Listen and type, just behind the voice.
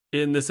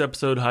In this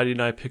episode, Heidi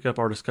and I pick up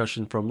our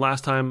discussion from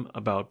last time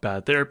about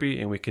bad therapy,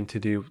 and we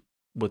continue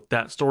with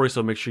that story.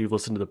 So make sure you've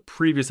listened to the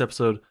previous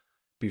episode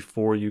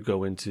before you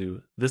go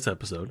into this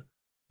episode.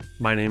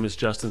 My name is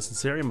Justin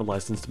Sinceri. I'm a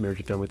licensed marriage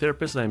and family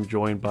therapist, and I'm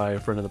joined by a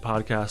friend of the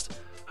podcast,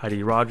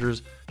 Heidi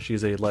Rogers. She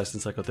is a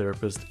licensed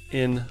psychotherapist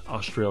in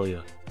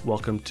Australia.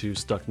 Welcome to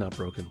Stuck Not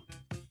Broken.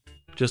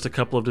 Just a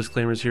couple of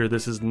disclaimers here.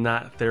 This is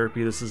not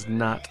therapy. This is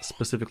not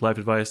specific life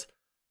advice.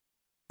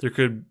 There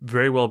could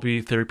very well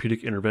be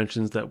therapeutic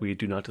interventions that we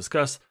do not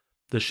discuss.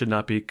 This should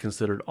not be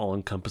considered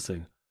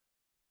all-encompassing.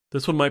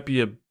 This one might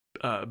be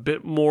a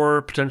bit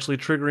more potentially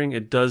triggering.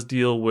 It does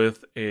deal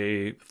with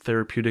a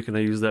therapeutic, and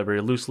I use that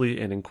very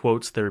loosely and in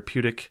quotes,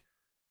 therapeutic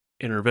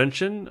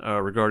intervention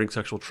regarding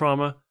sexual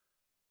trauma.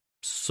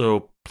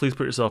 So please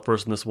put yourself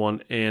first in this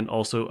one. And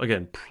also,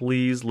 again,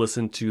 please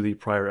listen to the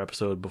prior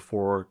episode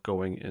before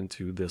going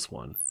into this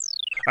one.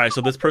 All right,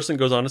 so this person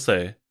goes on to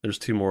say, there's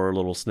two more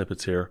little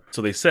snippets here.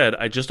 So they said,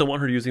 I just don't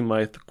want her using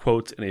my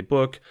quotes in a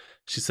book.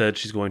 She said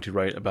she's going to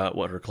write about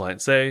what her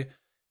clients say.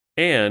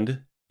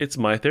 And it's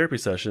my therapy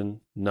session,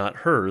 not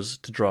hers,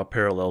 to draw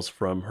parallels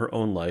from her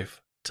own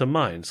life to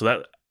mine. So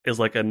that is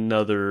like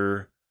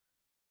another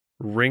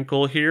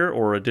wrinkle here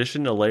or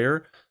addition, a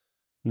layer.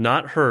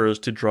 Not hers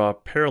to draw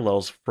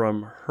parallels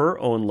from her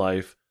own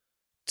life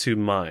to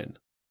mine.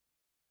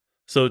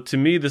 So to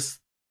me, this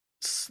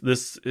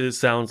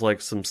sounds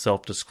like some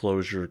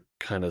self-disclosure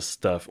kind of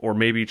stuff, or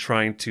maybe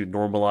trying to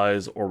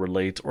normalize or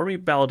relate or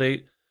maybe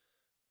validate,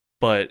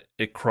 but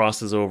it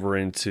crosses over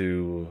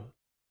into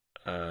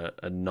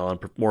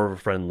more of a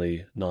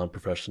friendly,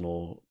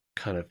 non-professional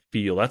kind of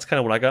feel. That's kind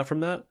of what I got from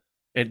that.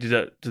 And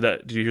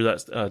did you hear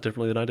that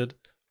differently than I did?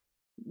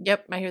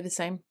 Yep, I hear the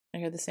same. I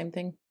hear the same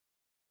thing.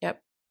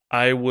 Yep.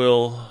 I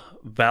will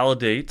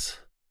validate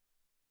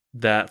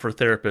that for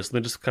therapists.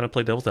 Let me just kind of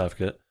play devil's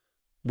advocate.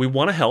 We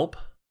want to help.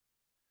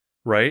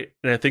 Right?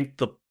 And I think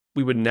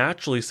we would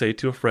naturally say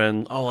to a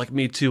friend, oh, like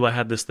me too, I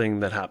had this thing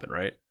that happened,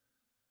 right?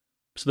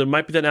 So there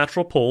might be that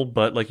natural pull,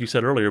 but like you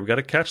said earlier, we got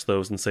to catch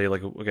those and say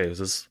like, okay, is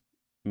this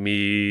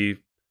me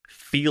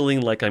feeling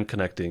like I'm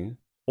connecting,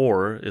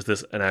 or is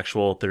this an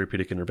actual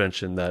therapeutic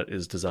intervention that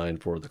is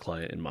designed for the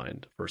client in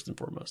mind, first and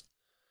foremost?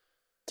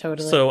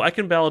 Totally. So I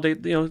can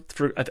validate,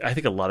 I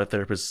think a lot of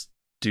therapists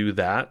do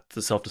that,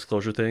 the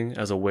self-disclosure thing,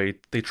 as a way,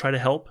 they try to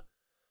help,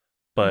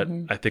 but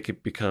I think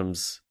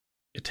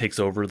it takes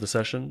over the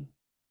session,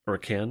 or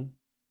it can,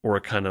 or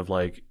it kind of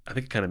like, I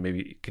think it kind of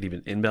maybe could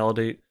even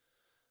invalidate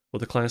what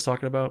the client's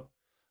talking about.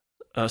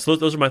 So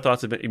those are my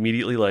thoughts of it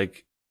immediately.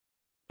 Like,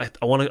 I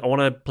want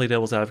to play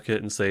devil's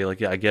advocate and say like,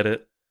 yeah, I get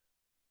it,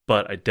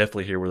 but I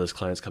definitely hear where this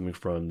client's coming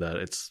from, that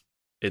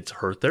it's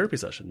her therapy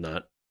session,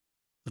 not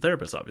the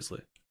therapist,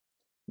 obviously.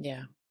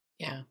 Yeah.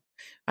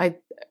 I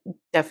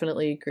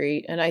definitely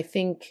agree. And I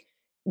think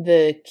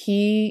the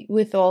key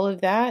with all of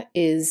that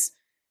is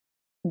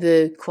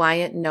the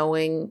client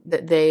knowing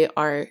that they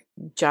are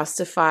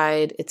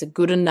justified. It's a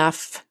good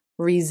enough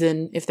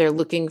reason. If they're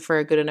looking for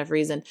a good enough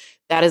reason,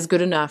 that is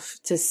good enough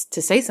to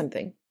say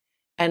something.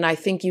 And I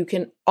think you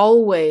can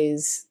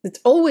it's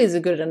always a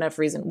good enough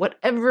reason,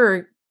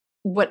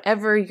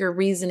 whatever your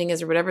reasoning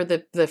is, or whatever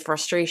the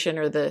frustration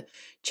or the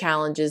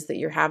challenges that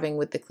you're having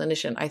with the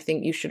clinician. I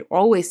think you should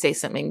always say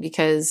something,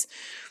 because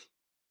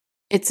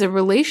it's a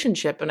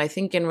relationship. And I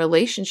think in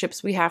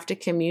relationships, we have to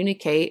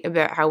communicate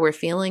about how we're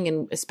feeling,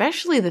 and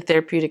especially the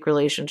therapeutic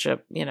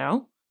relationship,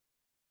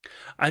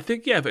 I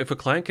think, yeah, if a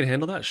client can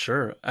handle that,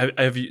 sure. Now,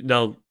 you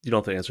don't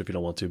have to answer if you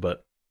don't want to,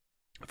 but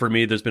for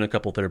me, there's been a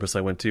couple therapists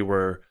I went to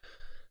where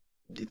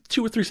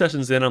 2 or 3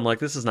 sessions in, I'm like,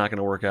 this is not going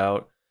to work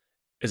out.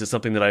 Is it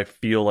something that I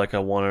feel like I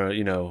want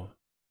to,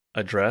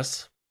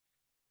 address?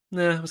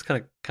 Nah, let's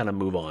kind of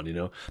move on,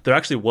 There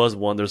actually was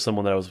there's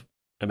someone that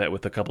I met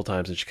with a couple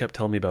times, and she kept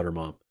telling me about her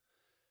mom.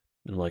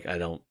 And I'm like, I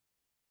don't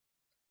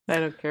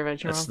care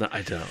about your mom.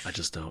 I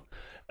just don't.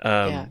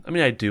 I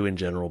mean, I do in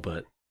general,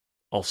 but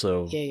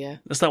also,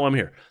 that's not why I'm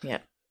here. Yeah.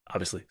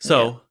 Obviously.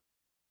 So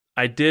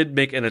I did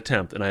make an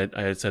attempt, and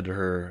I had said to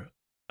her,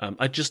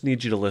 I just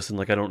need you to listen.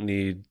 Like, I don't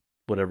need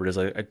whatever it is.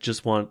 I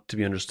just want to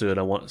be understood.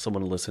 I want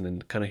someone to listen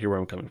and kind of hear where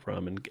I'm coming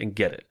from and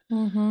get it.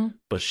 Mm-hmm.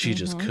 But she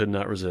just could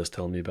not resist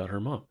telling me about her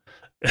mom.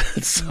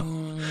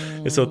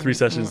 So 3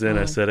 sessions in,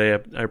 I said, hey,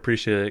 I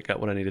appreciate it.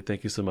 Got what I needed.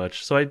 Thank you so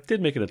much. So I did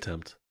make an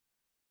attempt.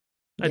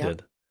 I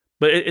did.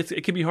 But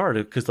it can be hard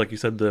because, like you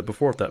said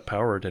before, with that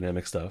power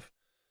dynamic stuff.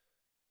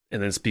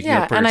 And then speaking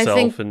up for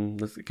yourself,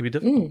 and it can be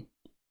difficult.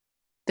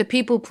 The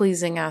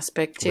people-pleasing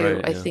aspect, too.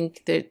 Right, I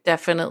think that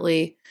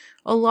definitely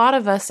a lot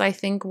of us, I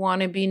think,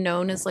 want to be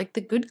known as like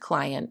the good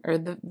client or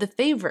the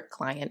favorite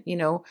client.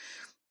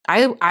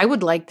 I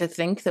would like to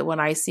think that when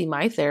I see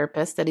my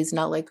therapist that he's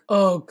not like,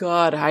 oh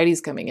God,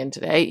 Heidi's coming in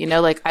today.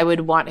 Like I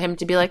would want him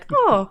to be like,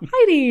 oh,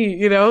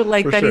 Heidi,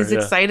 like for that he's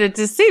excited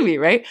to see me.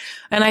 Right.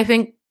 And I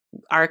think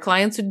our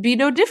clients would be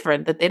no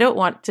different, that they don't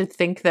want to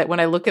think that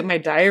when I look at my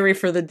diary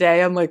for the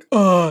day, I'm like,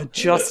 oh,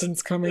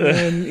 Justin's coming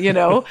in,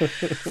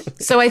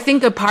 So I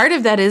think a part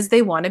of that is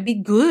they want to be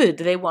good.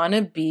 They want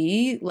to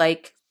be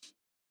like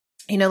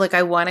like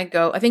I want to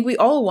go, I think we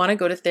all want to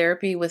go to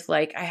therapy with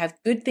like, I have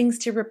good things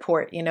to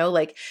report,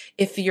 like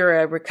if you're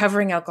a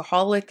recovering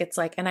alcoholic, it's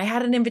like, and I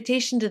had an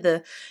invitation to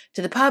the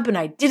pub and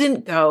I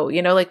didn't go,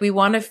 like we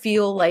want to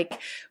feel like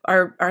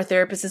our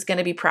therapist is going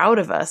to be proud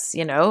of us,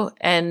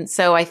 And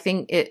so I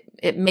think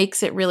it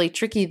makes it really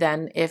tricky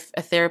then if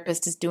a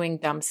therapist is doing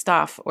dumb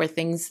stuff or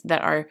things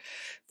that are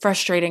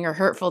frustrating or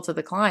hurtful to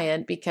the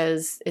client,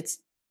 because it's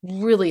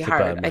really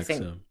hard, I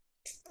think.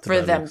 For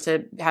them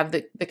to have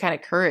the kind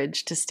of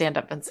courage to stand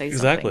up and say something.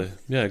 Exactly.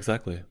 Yeah,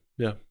 exactly.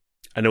 Yeah.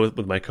 I know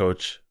with my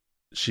coach,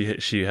 she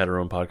had her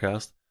own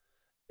podcast,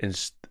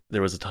 and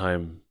there was a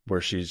time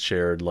where she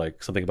shared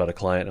like something about a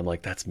client. I'm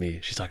like, that's me.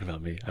 She's talking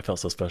about me. I felt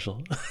so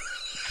special.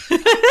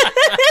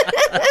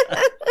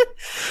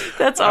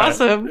 That's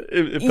awesome.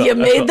 You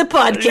made the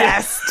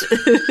podcast.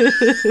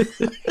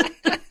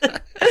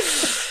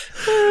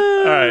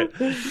 All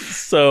right.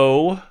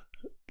 So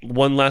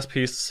one last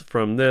piece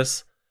from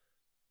this.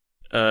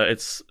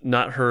 It's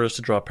not hers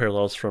to draw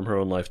parallels from her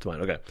own life to mine.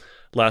 Okay.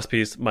 Last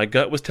piece. My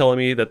gut was telling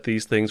me that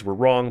these things were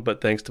wrong,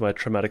 but thanks to my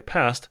traumatic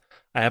past,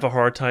 I have a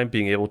hard time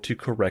being able to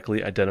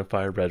correctly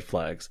identify red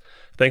flags.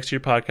 Thanks to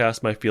your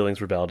podcast, my feelings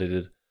were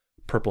validated.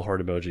 Purple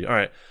heart emoji. All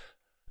right.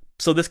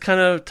 So this kind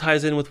of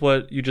ties in with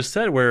what you just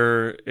said,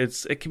 where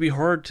it can be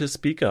hard to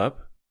speak up,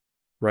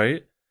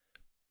 right?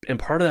 And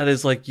part of that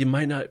is like you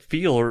might not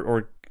feel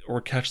or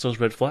catch those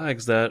red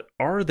flags that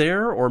are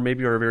there, or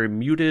maybe are very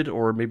muted,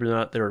 or maybe they're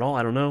not there at all.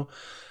 I don't know.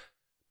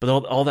 But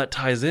all that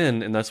ties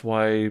in, and that's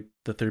why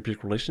the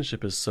therapeutic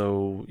relationship is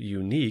so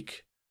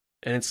unique.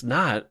 And it's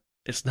not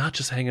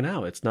just hanging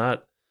out. It's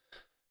not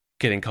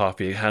getting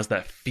coffee. It has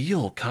that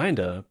feel,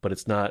 kinda, but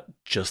it's not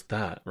just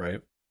that,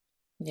 right?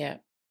 Yeah.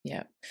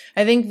 Yeah.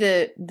 I think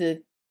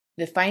the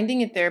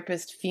finding a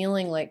therapist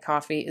feeling like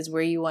coffee is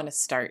where you want to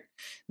start.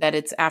 That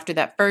it's after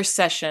that first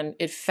session,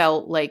 it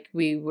felt like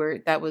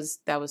that was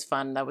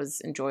fun, that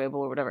was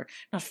enjoyable or whatever.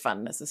 Not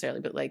fun necessarily,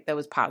 but like that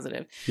was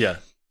positive. Yeah.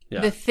 Yeah.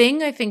 The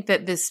thing I think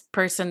that this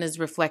person is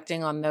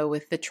reflecting on though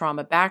with the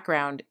trauma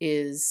background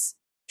is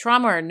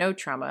trauma or no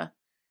trauma.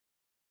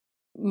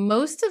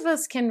 Most of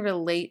us can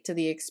relate to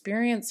the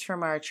experience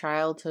from our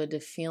childhood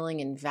of feeling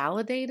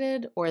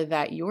invalidated, or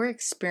that your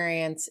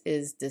experience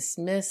is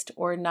dismissed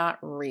or not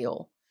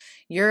real.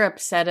 You're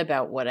upset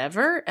about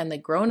whatever, and the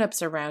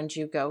grown-ups around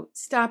you go,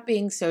 stop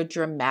being so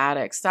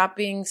dramatic, stop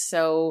being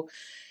so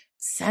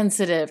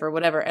sensitive or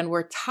whatever. And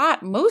we're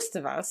taught, most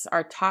of us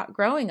are taught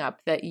growing up,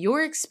 that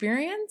your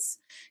experience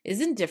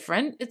isn't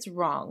different, it's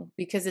wrong,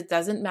 because it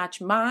doesn't match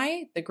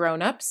the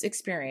grown-ups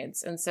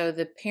experience. And so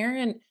the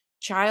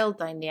parent-child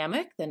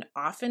dynamic then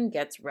often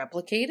gets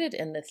replicated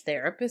in the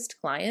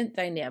therapist-client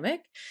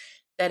dynamic.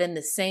 That in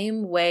the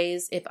same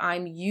ways, if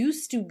I'm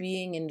used to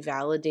being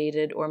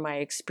invalidated or my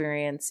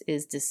experience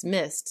is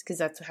dismissed, because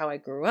that's how I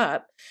grew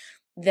up,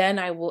 then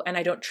I will, and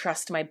I don't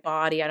trust my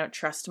body, I don't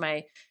trust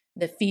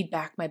the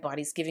feedback my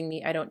body's giving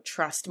me, I don't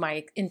trust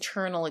my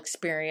internal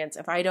experience.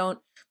 If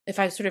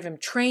I sort of am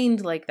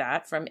trained like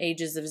that from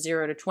ages of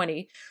 0 to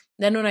 20,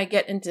 then when I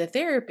get into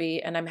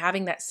therapy and I'm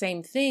having that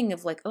same thing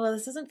of like, oh,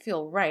 this doesn't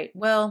feel right.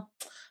 Well,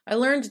 I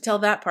learned to tell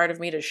that part of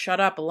me to shut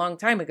up a long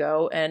time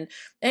ago. And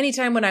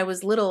anytime when I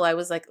was little, I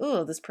was like,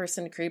 oh, this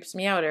person creeps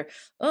me out, or,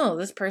 oh,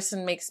 this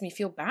person makes me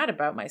feel bad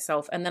about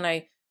myself. And then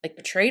I like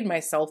betrayed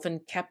myself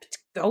and kept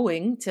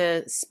going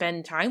to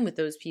spend time with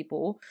those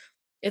people.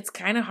 It's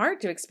kind of hard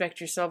to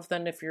expect yourself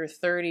then, if you're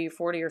 30,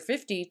 40, or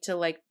 50, to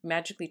like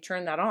magically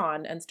turn that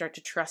on and start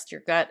to trust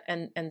your gut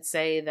and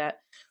say that,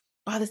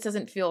 oh, this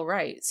doesn't feel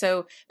right.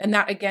 So, and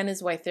that again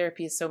is why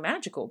therapy is so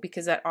magical,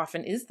 because that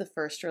often is the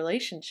first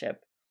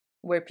relationship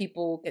where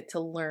people get to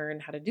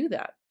learn how to do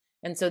that.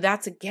 And so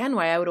that's again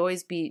why I would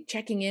always be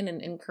checking in and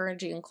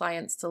encouraging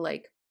clients to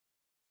like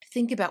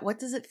think about, what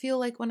does it feel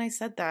like when I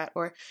said that?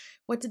 Or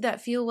what did that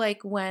feel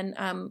like when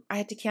I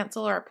had to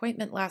cancel our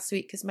appointment last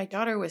week because my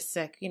daughter was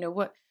sick?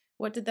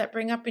 What did that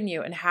bring up in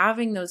you? And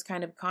having those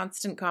kind of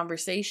constant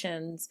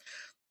conversations,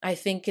 I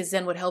think, is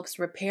then what helps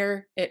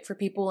repair it for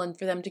people, and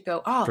for them to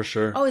go, oh, for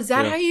sure. Oh, is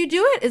that how you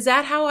do it? Is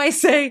that how I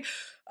say,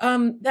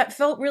 that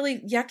felt really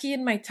yucky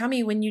in my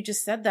tummy when you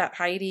just said that,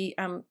 Heidi?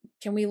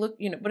 Can we look,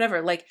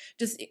 whatever, like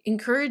just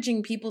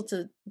encouraging people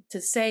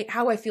to say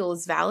how I feel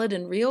is valid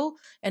and real.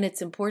 And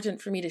it's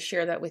important for me to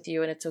share that with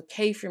you. And it's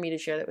okay for me to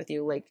share that with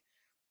you. Like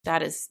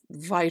that is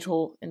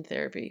vital in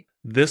therapy.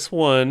 This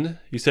one,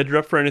 you said you're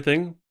up for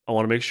anything. I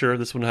want to make sure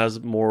this one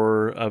has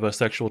more of a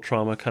sexual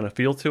trauma kind of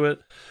feel to it,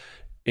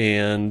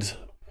 and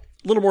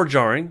a little more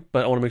jarring,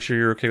 but I want to make sure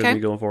you're okay with me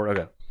going forward.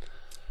 Okay.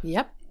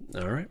 Yep.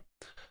 All right.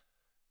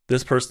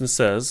 This person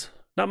says,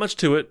 not much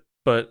to it,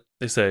 but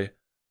they say,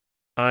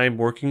 I'm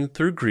working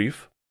through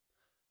grief.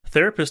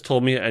 Therapist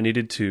told me I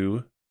needed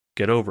to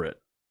get over it.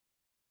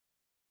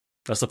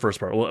 That's the first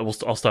part.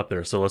 I'll stop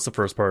there. So that's the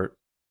first part.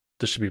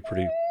 This should be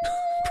pretty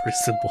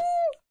simple.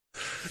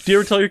 Do you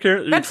ever tell your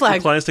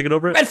clients to get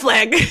over it? Red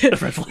flag.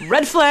 Red flag.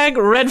 Red flag.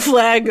 Red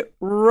flag.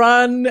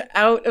 Run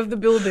out of the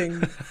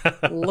building.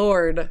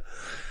 Lord.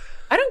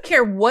 I don't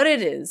care what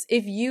it is.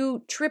 If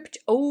you tripped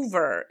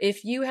over,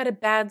 if you had a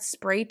bad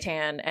spray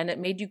tan and it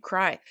made you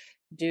cry,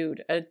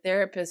 dude, a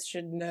therapist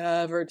should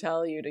never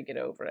tell you to get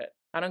over it.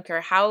 I don't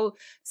care how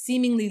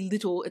seemingly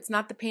little. It's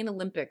not the Pain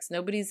Olympics.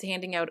 Nobody's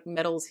handing out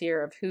medals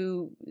here of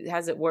who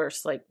has it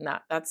worse. Like, nah,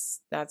 that's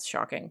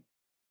shocking.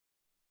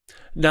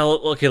 Now,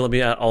 okay,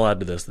 I'll add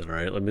to this then. All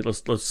right,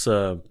 let's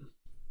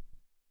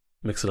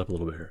mix it up a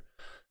little bit here.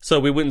 So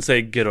we wouldn't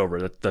say get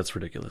over it. That's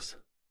ridiculous.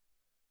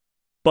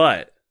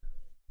 But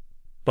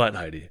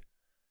Heidi,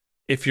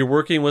 if you're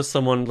working with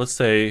someone, let's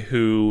say,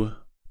 who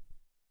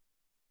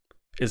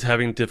is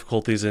having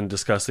difficulties in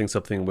discussing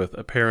something with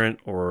a parent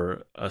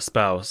or a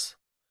spouse,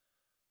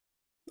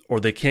 or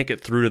they can't get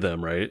through to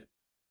them, right?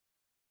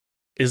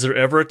 Is there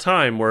ever a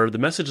time where the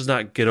message is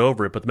not get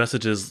over it, but the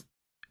message is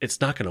it's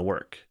not going to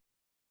work?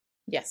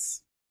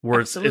 Yes.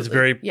 Where it's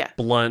very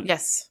blunt.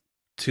 Yes.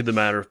 To the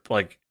matter,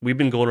 like, we've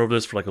been going over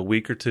this for like a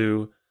week or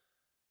two.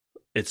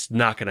 It's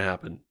not going to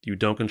happen. You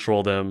don't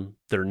control them.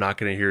 They're not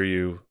going to hear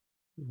you.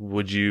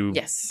 Would you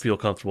feel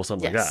comfortable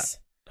something like that?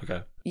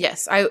 Okay.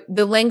 Yes.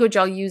 The language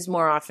I'll use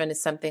more often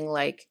is something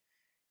like,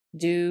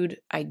 dude,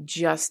 I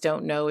just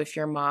don't know if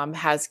your mom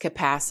has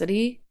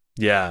capacity.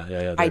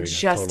 Yeah. I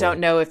just don't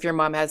know if your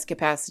mom has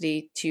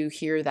capacity to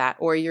hear that.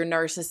 Or your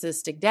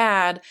narcissistic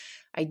dad,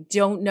 I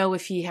don't know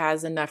if he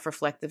has enough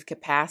reflective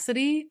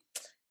capacity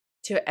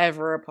to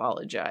ever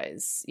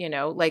apologize. You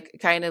know, like,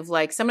 kind of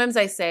like, sometimes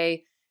I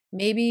say,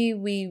 maybe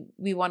we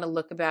want to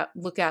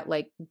look at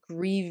like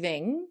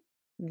grieving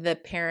the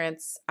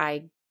parents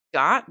I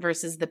got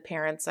versus the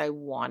parents I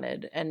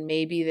wanted. And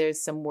maybe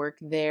there's some work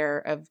there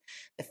of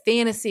the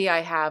fantasy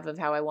I have of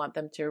how I want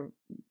them to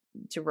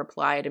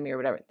reply to me or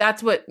whatever.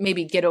 That's what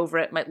maybe get over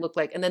it might look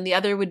like. And then the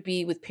other would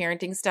be with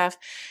parenting stuff,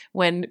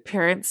 when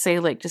parents say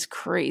like just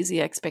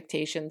crazy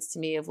expectations to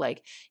me of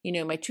like, you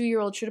know, my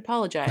 2-year-old should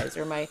apologize,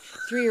 or my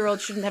 3-year-old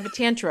shouldn't have a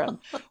tantrum,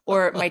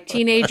 or my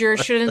teenager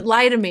shouldn't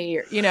lie to me,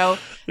 or, you know,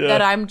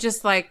 that I'm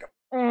just like,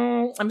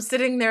 I'm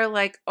sitting there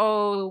like,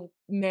 oh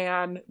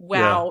man,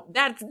 wow,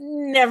 that's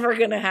never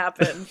going to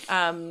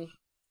happen.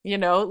 You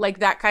know, like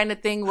that kind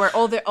of thing where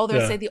they'll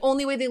say the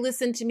only way they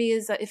listen to me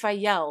is if I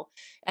yell.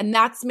 And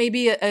that's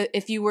maybe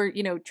if you were,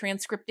 you know,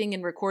 transcripting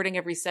and recording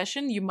every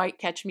session, you might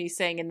catch me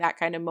saying in that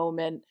kind of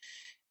moment,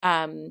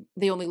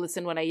 they only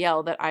listen when I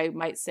yell, that I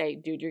might say,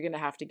 dude, you're going to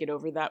have to get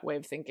over that way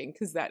of thinking,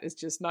 because that is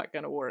just not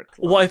going to work.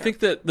 Well, I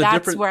think that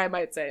that's where I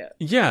might say it.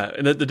 Yeah.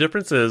 And the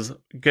difference is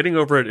getting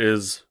over it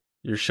is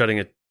you're shutting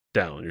it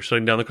down. You're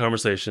shutting down the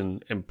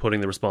conversation and putting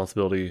the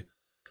responsibility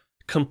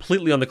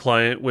completely on the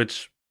client,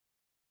 which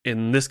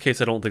in this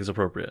case, I don't think is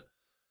appropriate.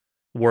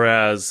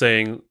 Whereas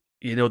saying,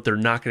 you know, they're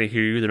not going to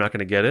hear you, they're not going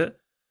to get it,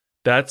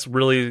 that's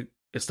really,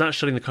 it's not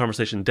shutting the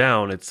conversation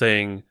down. It's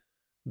saying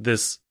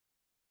this,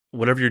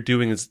 whatever you're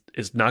doing is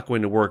not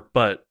going to work,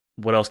 but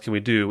what else can we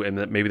do? And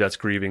that maybe that's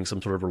grieving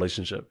some sort of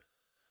relationship,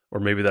 or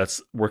maybe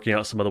that's working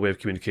out some other way of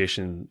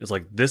communication. It's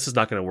like, this is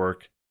not going to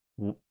work,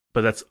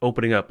 but that's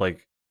opening up,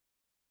 like,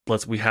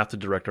 we have to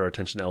direct our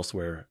attention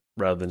elsewhere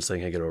rather than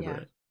saying, hey, get over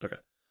it. Okay.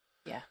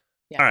 Yeah.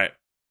 All right.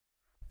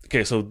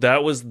 Okay, so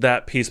that was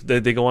that piece.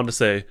 They go on to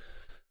say,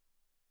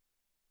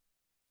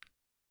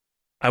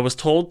 I was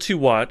told to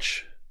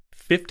watch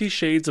 50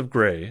 Shades of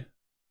Grey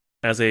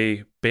as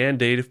a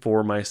band-aid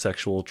for my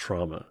sexual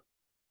trauma.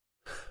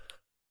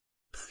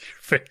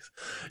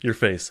 Your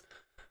face.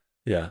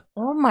 Yeah.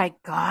 Oh my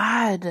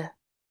God.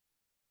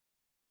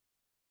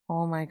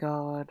 Oh my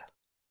God.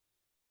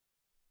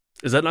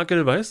 Is that not good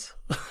advice?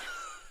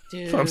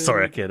 Dude. I'm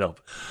sorry, I can't help.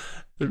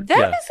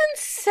 That is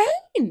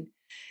insane.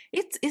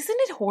 Isn't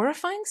it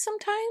horrifying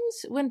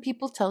sometimes when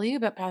people tell you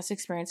about past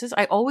experiences?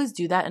 I always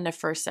do that in the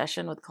first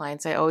session with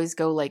clients. I always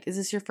go like, is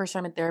this your first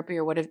time in therapy,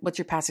 or what's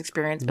your past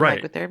experience been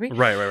like with therapy?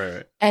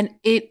 Right. And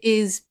it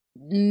is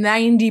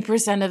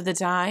 90% of the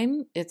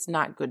time, it's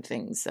not good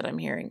things that I'm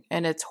hearing.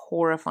 And it's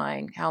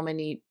horrifying how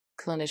many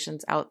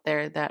clinicians out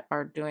there that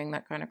are doing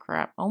that kind of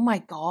crap. Oh my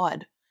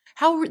God.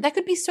 How that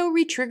could be so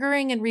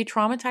re-triggering and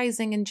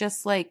re-traumatizing and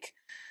just like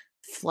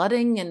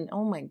flooding, and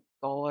oh my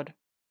God.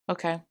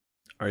 Okay.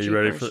 Are you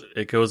ready for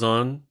it? Goes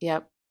on.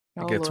 Yep.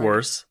 It gets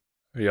worse.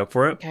 Are you up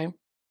for it? Okay.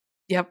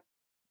 Yep.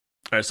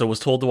 All right. So I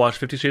was told to watch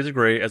 50 Shades of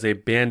Grey as a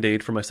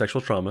band-aid for my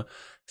sexual trauma.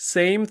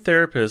 Same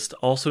therapist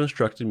also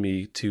instructed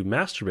me to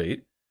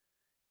masturbate,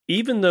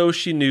 even though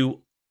she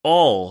knew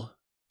all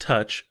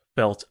touch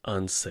felt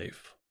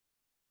unsafe.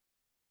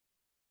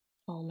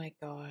 Oh my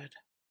God.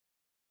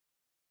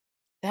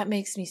 That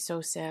makes me so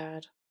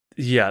sad.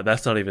 Yeah,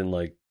 that's not even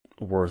like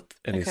worth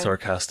any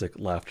sarcastic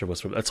laughter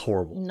whatsoever. That's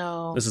horrible.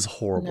 No. This is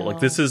horrible. No. Like,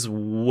 this is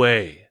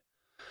way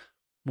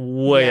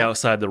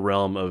outside the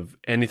realm of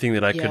anything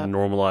that I could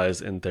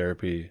normalize in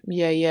therapy.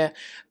 Yeah.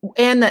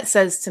 And that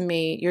says to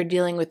me, you're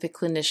dealing with a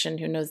clinician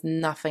who knows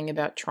nothing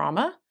about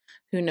trauma,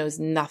 who knows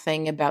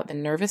nothing about the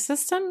nervous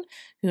system,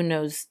 who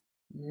knows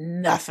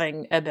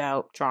nothing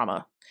about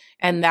trauma.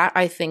 And that,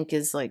 I think,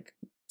 is like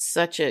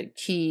such a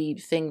key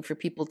thing for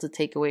people to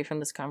take away from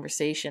this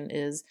conversation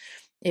is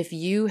if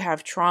you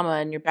have trauma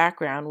in your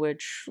background,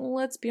 which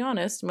let's be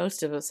honest,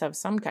 most of us have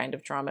some kind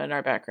of trauma in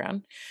our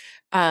background,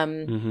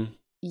 Mm-hmm.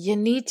 you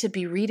need to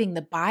be reading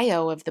the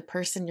bio of the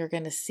person you're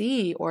going to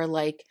see, or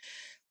like,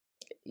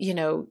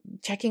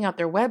 checking out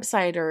their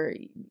website or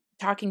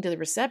talking to the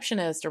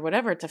receptionist or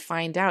whatever to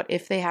find out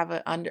if they have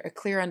a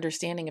clear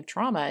understanding of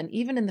trauma. And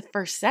even in the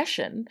first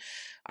session,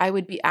 I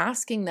would be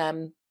asking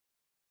them,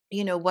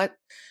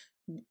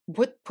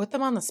 what put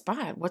them on the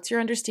spot. What's your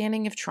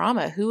understanding of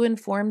trauma? Who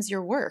informs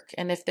your work?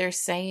 And if they're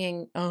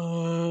saying,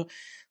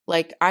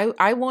 like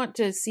I want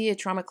to see a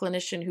trauma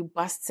clinician who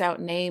busts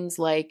out names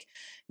like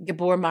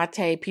Gabor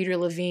Mate, Peter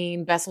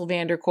Levine, Bessel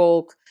van der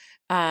Kolk,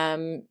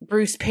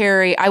 Bruce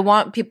Perry. I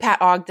want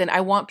Pat Ogden.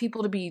 I want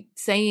people to be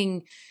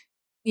saying,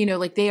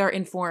 like they are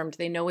informed.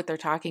 They know what they're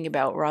talking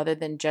about, rather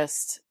than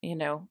just,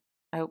 man,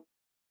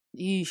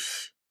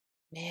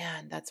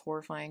 that's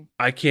horrifying.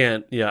 I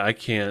can't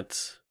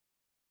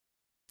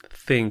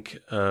think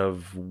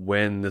of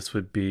when this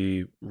would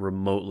be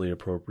remotely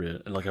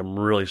appropriate. And like, I'm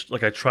really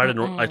like, I try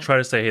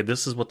to say, hey,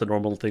 this is what the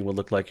normal thing would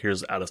look like.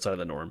 Here's outside of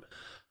the norm.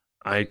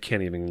 I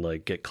can't even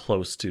like get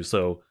close to.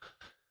 So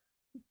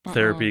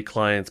therapy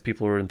clients,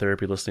 people who are in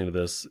therapy listening to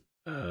this,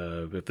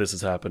 if this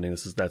is happening,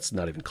 that's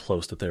not even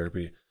close to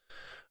therapy.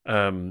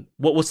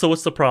 What's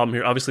the problem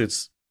here? Obviously,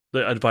 it's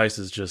the advice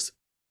is just,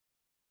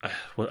 I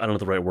don't know what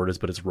the right word is,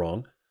 but it's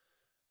wrong.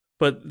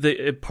 But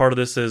part of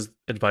this is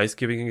advice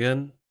giving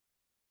again.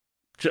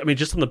 I mean,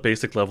 just on the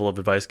basic level of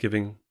advice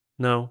giving,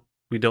 no,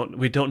 we don't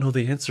know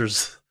the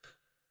answers.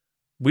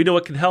 We know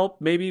it can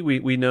help. Maybe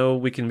we know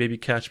we can maybe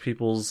catch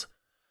people's,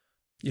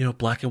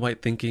 black and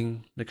white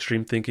thinking,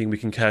 extreme thinking. We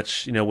can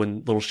catch, when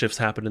little shifts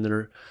happen in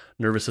their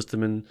nervous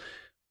system, and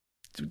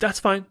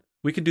that's fine.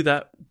 We can do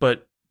that.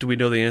 But do we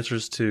know the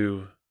answers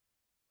to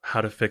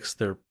how to fix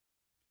their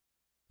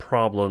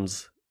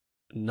problems?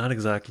 Not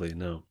exactly,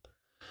 no.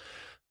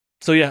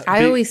 So yeah,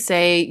 I always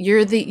say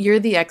you're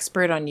the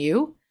expert on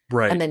you.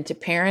 Right. And then to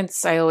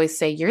parents, I always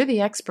say, you're the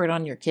expert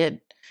on your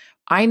kid.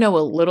 I know a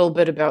little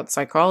bit about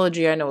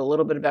psychology. I know a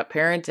little bit about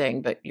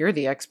parenting, but you're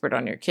the expert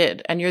on your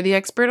kid, and you're the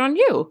expert on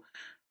you.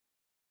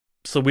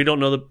 So we don't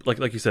know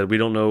like you said, we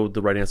don't know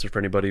the right answer for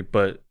anybody,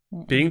 but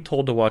being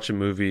told to watch a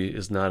movie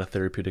is not a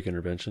therapeutic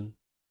intervention.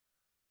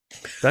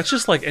 That's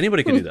just like,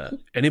 anybody can do that.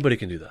 Anybody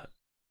can do that.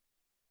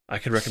 I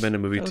could recommend a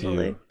movie to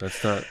you.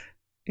 That's not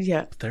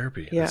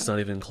therapy. Yeah. It's not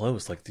even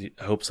close. Like,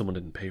 I hope someone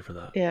didn't pay for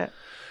that. Yeah.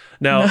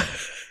 Now,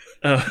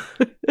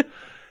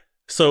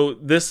 so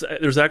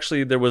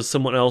there was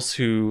someone else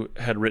who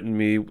had written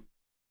me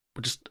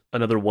just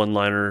another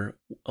one-liner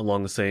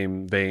along the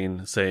same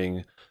vein,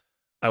 saying,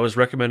 I was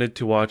recommended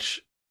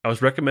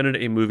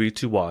a movie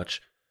to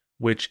watch,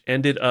 which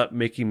ended up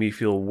making me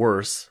feel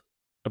worse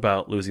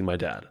about losing my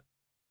dad.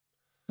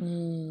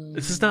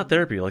 This is not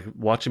therapy. Like,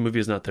 watching a movie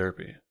is not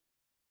therapy.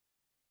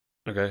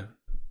 Okay?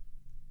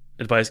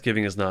 Advice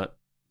giving is not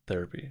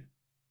therapy.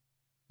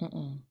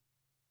 The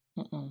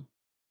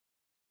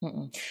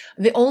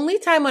only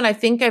time when I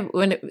think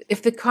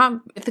if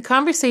the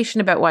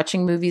conversation about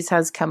watching movies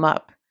has come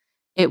up,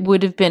 it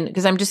would have been,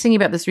 because I'm just thinking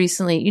about this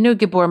recently.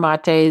 Gabor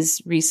Mate's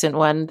recent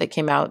one that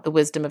came out, The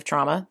Wisdom of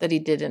Trauma, that he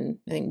did in,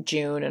 I think,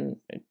 June and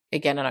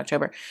again in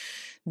October.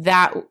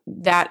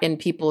 That and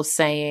people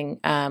saying,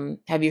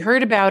 have you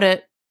heard about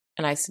it?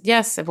 And I said,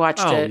 yes, I've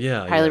watched it.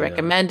 Highly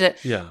recommend it.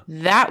 Yeah.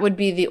 That would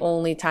be the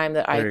only time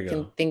that I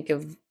can think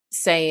of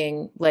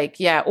saying, like,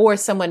 or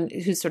someone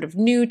who's sort of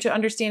new to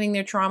understanding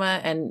their trauma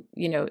and,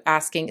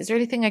 asking, is there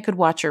anything I could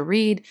watch or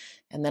read?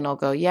 And then I'll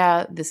go,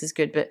 yeah, this is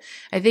good. But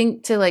I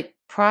think to like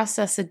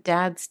process a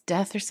dad's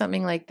death or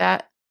something like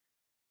that,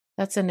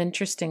 that's an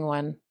interesting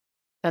one.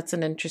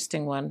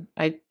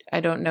 I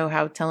don't know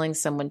how telling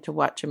someone to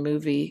watch a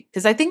movie,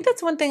 because I think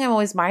that's one thing I'm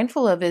always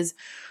mindful of is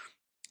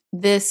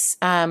this,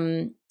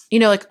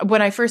 like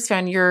when I first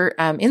found your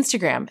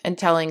Instagram and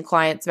telling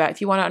clients about,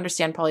 if you want to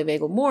understand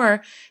polyvagal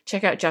more,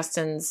 check out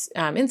Justin's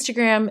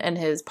Instagram and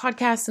his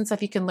podcasts and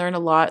stuff. You can learn a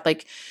lot.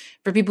 Like,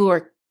 for people who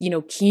are,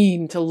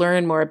 keen to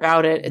learn more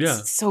about it,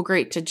 it's so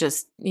great to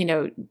just,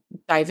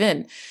 dive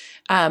in.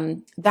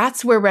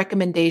 That's where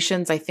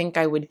recommendations I think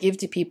I would give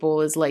to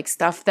people is like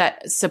stuff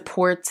that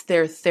supports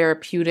their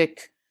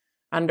therapeutic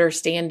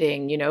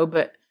understanding,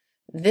 but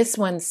this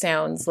one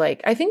sounds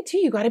like, I think too,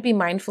 you got to be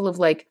mindful of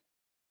like,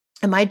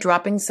 am I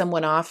dropping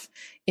someone off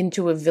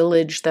into a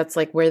village that's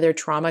like where their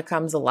trauma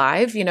comes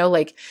alive?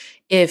 Like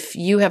if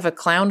you have a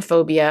clown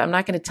phobia, I'm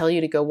not going to tell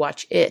you to go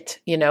watch it,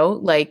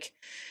 like.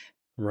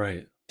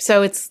 Right.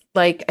 So it's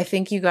like, I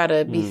think you got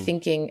to be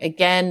thinking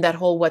again, that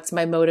whole, what's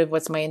my motive?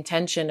 What's my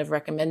intention of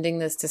recommending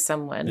this to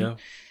someone? Yeah.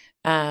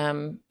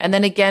 And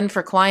then again,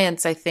 for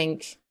clients, I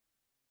think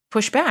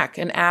push back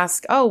and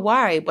ask, oh,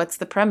 why? What's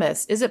the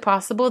premise? Is it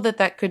possible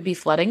that could be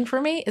flooding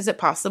for me? Is it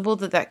possible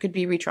that could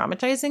be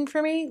re-traumatizing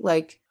for me?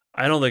 Like,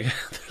 I don't think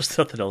there's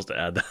nothing else to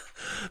add.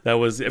 That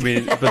was, I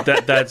mean, but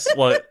that's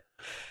what,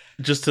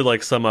 just to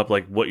like sum up,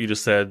 like what you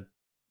just said,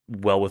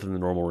 well within the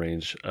normal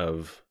range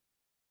of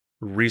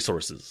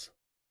resources,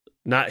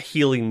 not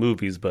healing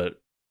movies,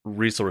 but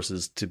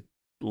resources to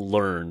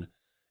learn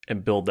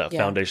and build that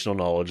foundational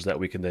knowledge that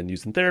we can then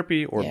use in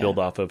therapy or build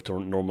off of to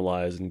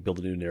normalize and build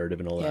a new narrative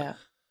and all that.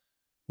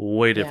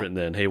 Way different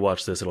than, hey,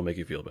 watch this, it'll make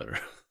you feel better.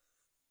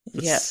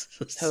 Yeah,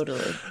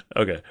 totally.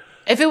 Okay.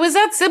 If it was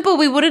that simple,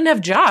 we wouldn't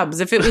have jobs.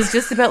 If it was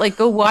just about like,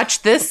 go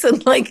watch this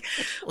and like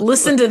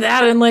listen to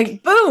that and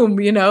like, boom,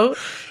 you know,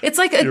 it's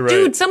like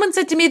dude, someone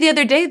said to me the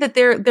other day that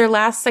their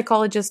last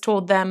psychologist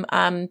told them,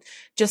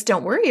 just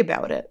don't worry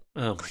about it.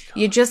 Oh my God.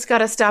 You just got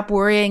to stop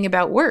worrying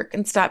about work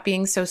and stop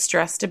being so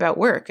stressed about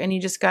work. And you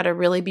just got to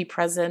really be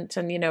present.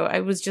 And, you know,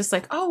 I was just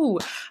like, oh,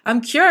 I'm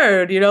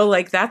cured, you know,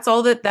 like that's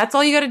all you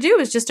got to do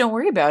is just don't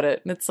worry about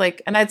it. And it's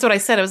like, and that's what I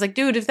said. I was like,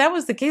 dude, if that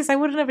was the case, I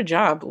wouldn't have a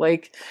job.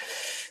 Like,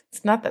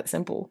 it's not that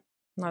simple.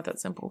 Not that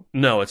simple.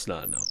 No, it's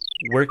not. No.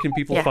 Where can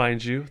people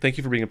find you? Thank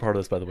you for being a part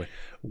of this, by the way.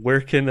 Where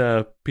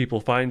can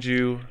people find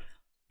you?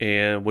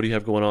 And what do you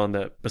have going on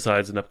that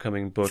besides an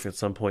upcoming book at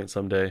some point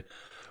someday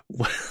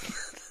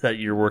that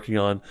you're working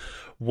on?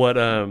 What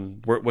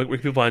where can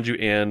people find you,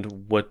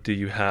 and what do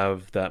you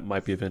have that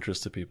might be of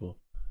interest to people?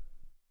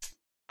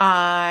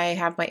 I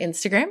have my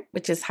Instagram,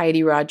 which is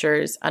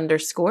HeidiRogers_.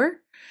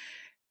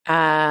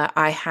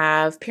 I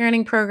have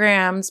parenting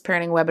programs,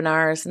 parenting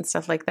webinars, and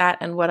stuff like that.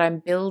 And what I'm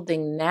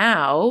building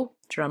now,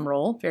 drum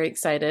roll, very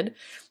excited,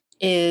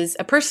 is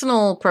a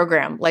personal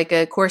program, like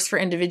a course for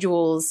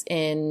individuals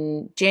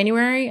in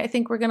January. I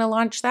think we're going to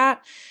launch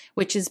that,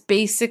 which is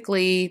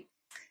basically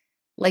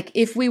like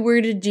if we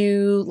were to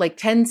do like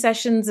 10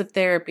 sessions of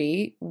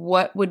therapy,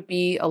 what would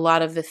be a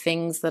lot of the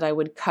things that I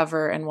would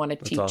cover and want to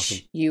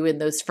teach you in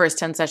those first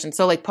 10 sessions?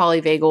 So like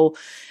polyvagal,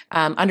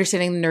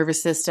 understanding the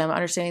nervous system,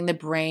 understanding the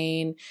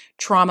brain,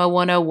 trauma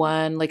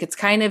 101. Like it's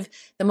kind of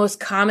the most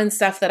common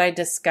stuff that I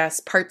discuss,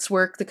 parts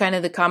work,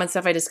 the common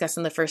stuff I discuss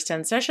in the first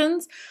 10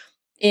 sessions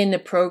in a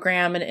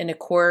program and in a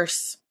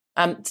course.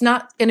 It's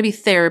not going to be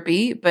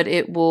therapy, but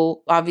it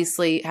will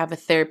obviously have a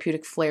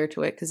therapeutic flair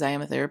to it because I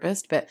am a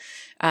therapist. But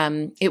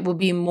it will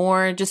be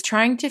more just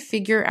trying to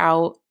figure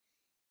out,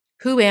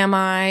 who am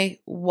I?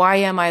 Why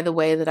am I the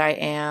way that I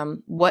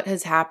am? What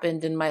has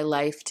happened in my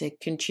life to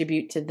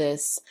contribute to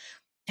this?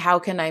 How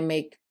can I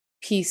make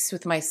peace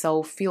with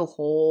myself, feel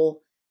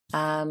whole,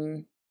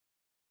 find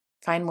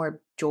more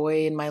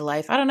joy in my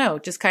life? I don't know,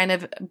 just kind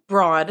of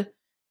broad.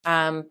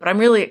 But I'm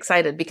really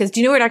excited because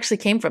do you know where it actually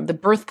came from? The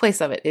birthplace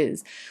of it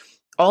is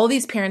all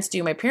these parents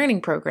do my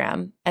parenting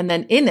program. And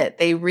then in it,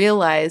 they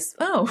realize,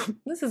 oh,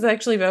 this is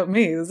actually about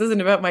me. This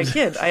isn't about my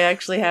kid. I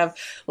actually have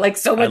like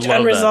so much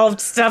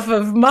unresolved stuff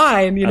of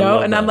mine, you know?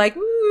 And I'm like,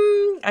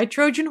 I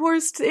Trojan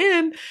horsed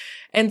in.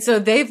 And so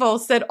they've all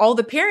said, all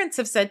the parents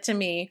have said to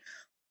me,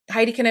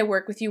 Heidi, can I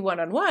work with you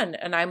one-on-one?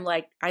 And I'm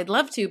like, I'd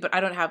love to, but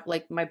I don't have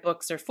like, my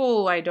books are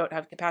full. I don't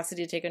have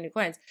capacity to take on new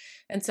clients.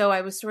 And so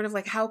I was sort of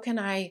like, how can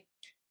I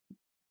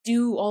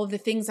do all of the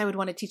things I would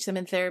want to teach them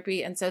in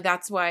therapy? And so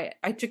that's why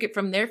I took it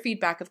from their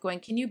feedback of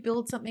going, can you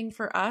build something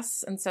for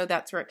us? And so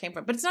that's where it came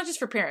from. But it's not just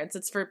for parents.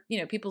 It's for, you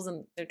know, people's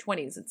in their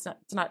 20s. It's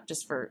not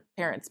just for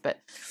parents, but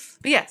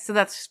yeah, so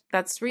that's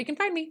where you can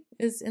find me,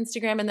 is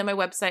Instagram, and then my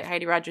website,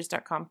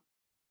 HeidiRogers.com.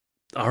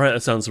 All right.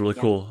 That sounds really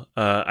cool.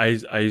 I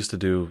used to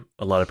do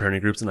a lot of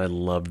parenting groups, and I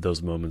loved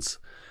those moments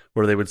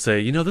where they would say,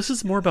 you know, this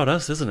is more about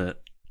us, isn't it?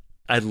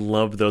 I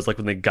loved those, like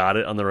when they got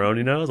it on their own,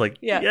 you know, I was like,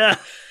 yeah.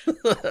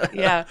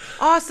 Yeah.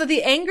 Oh, so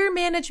the anger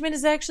management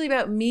is actually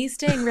about me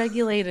staying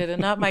regulated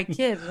and not my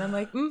kid. And I'm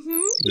like,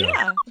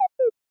 yeah.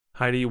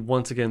 Heidi,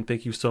 once again,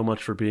 thank you so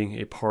much for being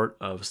a part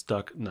of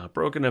Stuck Not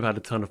Broken. I've had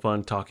a ton of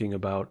fun talking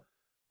about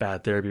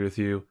bad therapy with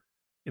you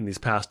in these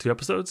past 2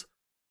 episodes.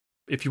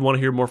 If you want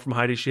to hear more from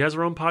Heidi, she has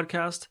her own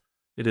podcast.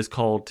 It is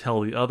called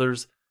Tell the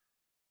Others.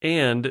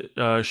 And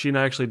she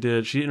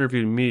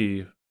interviewed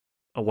me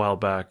a while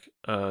back.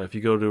 If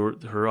you go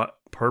to her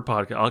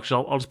podcast,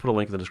 actually, I'll just put a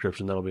link in the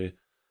description.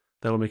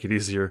 That'll make it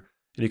easier,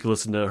 and you can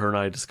listen to her and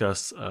I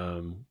discuss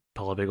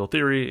polyvagal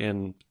theory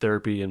and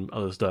therapy and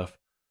other stuff.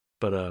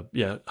 But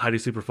yeah,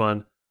 Heidi's super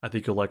fun. I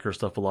think you'll like her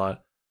stuff a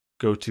lot.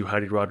 Go to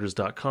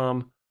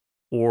HeidiRogers.com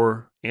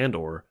or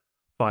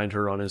find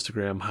her on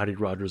Instagram,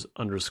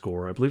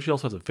 HeidiRogers_. I believe she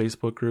also has a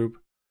Facebook group,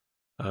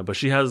 but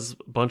she has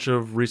a bunch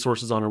of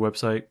resources on her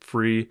website,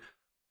 free,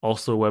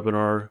 also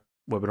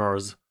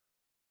webinars.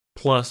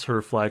 Plus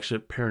her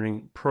flagship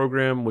parenting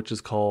program, which is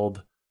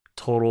called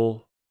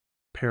Total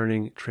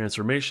Parenting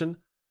Transformation.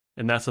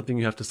 And that's something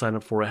you have to sign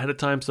up for ahead of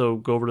time. So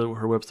go over to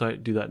her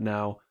website, do that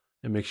now,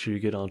 and make sure you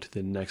get on to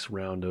the next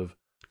round of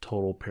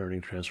Total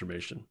Parenting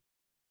Transformation.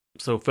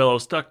 So fellow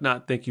Stuck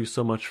Not, thank you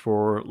so much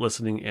for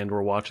listening and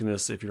or watching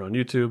this. If you're on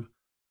YouTube,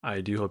 I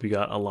do hope you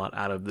got a lot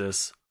out of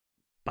this.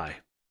 Bye.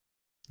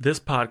 This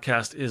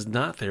podcast is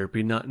not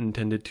therapy, not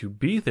intended to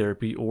be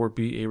therapy or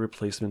be a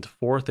replacement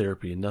for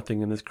therapy.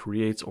 Nothing in this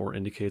creates or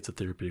indicates a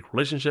therapeutic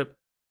relationship.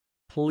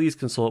 Please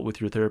consult with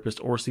your therapist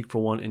or seek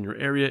for one in your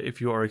area if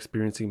you are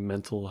experiencing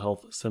mental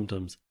health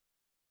symptoms.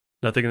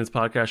 Nothing in this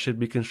podcast should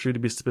be construed to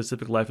be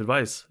specific life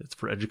advice. It's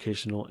for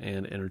educational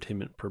and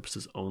entertainment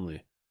purposes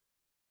only.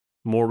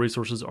 More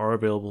resources are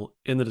available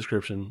in the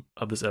description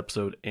of this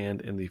episode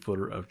and in the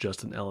footer of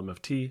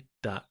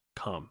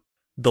justinlmft.com.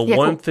 The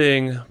one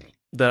thing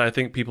that I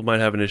think people might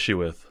have an issue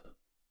with.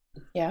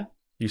 Yeah.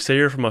 You say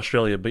you're from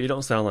Australia, but you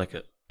don't sound like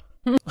it.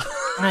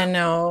 I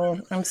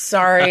know. I'm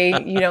sorry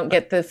you don't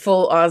get the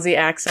full Aussie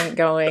accent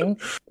going.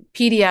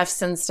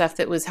 PDFs and stuff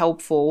that was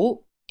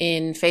helpful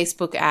in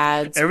Facebook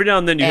ads. Every now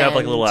and then you have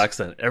like a little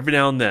accent. Every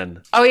now and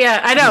then. Oh yeah,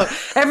 I know.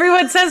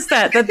 Everyone says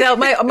that they'll,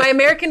 my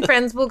American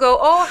friends will go,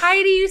 "Oh,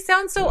 Heidi, you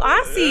sound so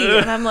Aussie,"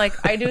 and I'm like,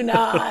 I do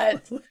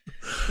not.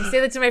 You say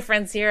that to my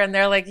friends here, and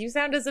they're like, "You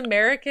sound as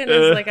American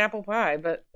as like apple pie," but